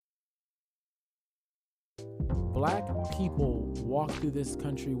Black people walk through this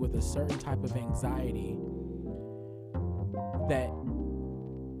country with a certain type of anxiety that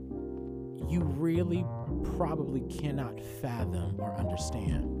you really probably cannot fathom or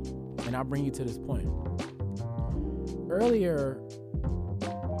understand. And I'll bring you to this point. Earlier,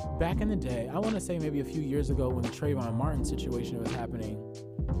 back in the day, I want to say maybe a few years ago when the Trayvon Martin situation was happening,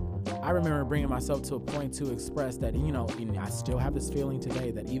 I remember bringing myself to a point to express that, I still have this feeling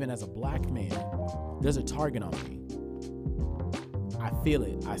today that even as a black man, there's a target on me. I feel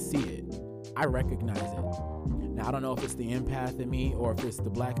it. I see it. I recognize it. Now, I don't know if it's the empath in me or if it's the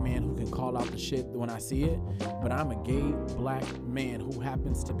black man who can call out the shit when I see it, but I'm a gay black man who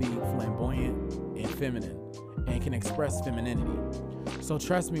happens to be flamboyant and feminine and can express femininity. So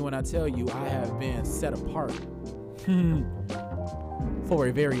trust me when I tell you I have been set apart for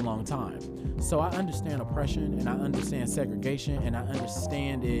a very long time. So I understand oppression and I understand segregation and I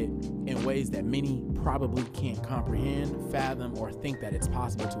understand it in ways that many probably can't comprehend, fathom, or think that it's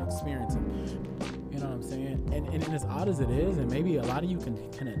possible to experience it. You know what I'm saying? And as odd as it is, and maybe a lot of you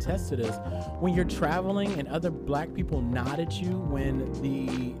can attest to this, when you're traveling and other black people nod at you when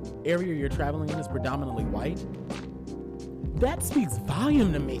the area you're traveling in is predominantly white, that speaks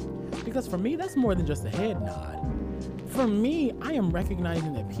volume to me. Because for me, that's more than just a head nod. For me, I am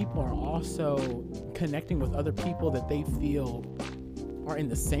recognizing that people are also connecting with other people that they feel are in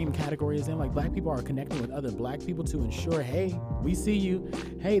the same category as them. Like black people are connecting with other black people to ensure, hey, we see you.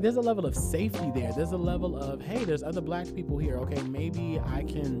 Hey, there's a level of safety there. There's a level of, hey, there's other black people here. Okay, maybe I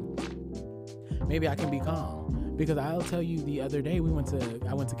can be calm. Because I'll tell you, the other day I went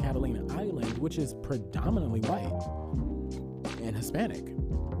to Catalina Island, which is predominantly white and Hispanic,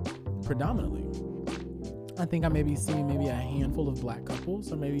 predominantly. I think I may be seeing maybe a handful of black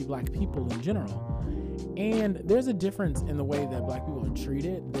couples or maybe black people in general. And there's a difference in the way that black people are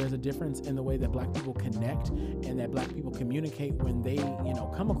treated. There's a difference in the way that black people connect and that black people communicate when they,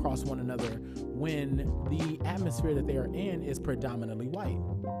 come across one another when the atmosphere that they are in is predominantly white.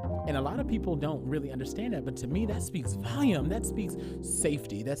 And a lot of people don't really understand that. But to me, that speaks volume. That speaks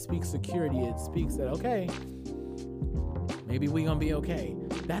safety. That speaks security. It speaks that, okay, maybe we gonna be okay.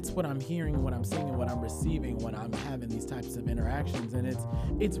 That's what I'm hearing, what I'm seeing, and what I'm receiving when I'm having these types of interactions. And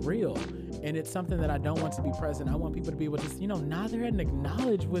it's real. And it's something that I don't want to be present. I want people to be able to just, nod their head and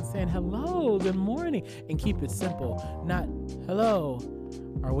acknowledge with saying, hello, good morning, and keep it simple. Not, hello,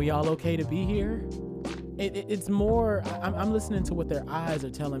 are we all okay to be here? It's more, I'm listening to what their eyes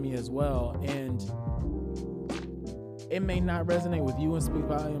are telling me as well. And it may not resonate with you and speak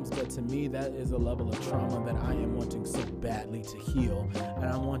volumes, but to me, that is a level of trauma that I am wanting so badly to heal. And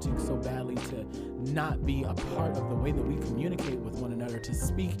I'm wanting so badly to not be a part of the way that we communicate with one another, to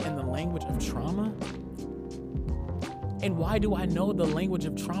speak in the language of trauma. And why do I know the language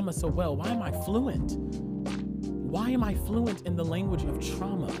of trauma so well? Why am I fluent? Why am I fluent in the language of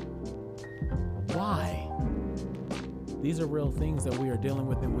trauma? Why? These are real things that we are dealing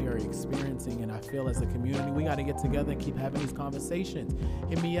with and we are experiencing. And I feel as a community, we got to get together and keep having these conversations.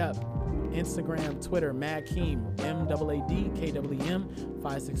 Hit me up. Instagram, Twitter, Madkeem, MAADKWM,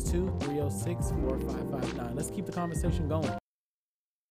 562-306-4559. Let's keep the conversation going.